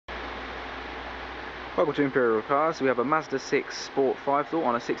Welcome to Imperial Cars. We have a Mazda6 Sport 5-door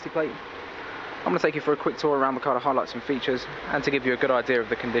on a 60 plate. I'm going to take you for a quick tour around the car to highlight some features and to give you a good idea of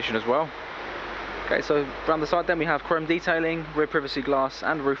the condition as well. Okay, so around the side then we have chrome detailing, rear privacy glass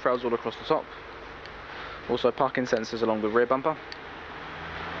and roof rails all across the top. Also parking sensors along the rear bumper.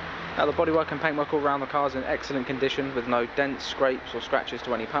 Now the bodywork and paintwork all around the car is in excellent condition with no dents, scrapes or scratches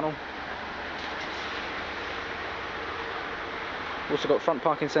to any panel. Also got front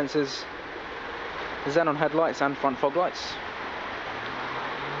parking sensors, xenon headlights and front fog lights.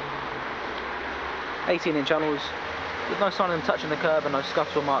 18-inch alloys with no sign of them touching the curb and no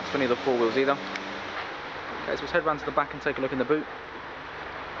scuffs or marks for any of the four wheels either. Okay, so let's head round to the back and take a look in the boot.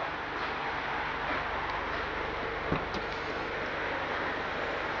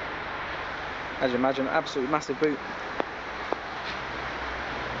 As you imagine, absolutely massive boot.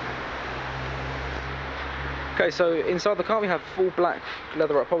 Okay, so inside the car we have full black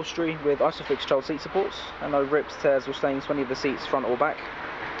leather upholstery with Isofix child seat supports and no rips, tears or stains to any of the seats front or back.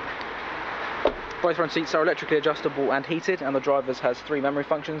 Both front seats are electrically adjustable and heated, and the driver's has 3 memory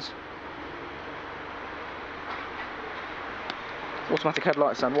functions. Automatic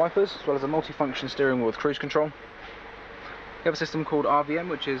headlights and wipers, as well as a multi-function steering wheel with cruise control. We have a system called RVM,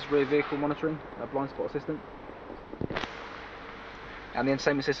 which is rear vehicle monitoring, a blind spot assistant. And the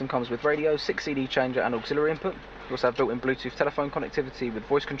entertainment system comes with radio, 6 CD changer and auxiliary input. We also have built-in Bluetooth telephone connectivity with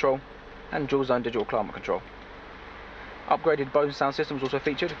voice control and dual zone digital climate control. Upgraded Bose sound system is also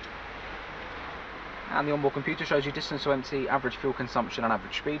featured. And the onboard computer shows you distance to empty, average fuel consumption and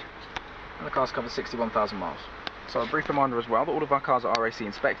average speed. And the car's covered 61,000 miles. So a brief reminder as well that all of our cars are RAC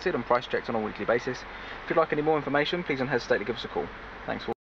inspected and price checked on a weekly basis. If you'd like any more information, please don't hesitate to give us a call. Thanks for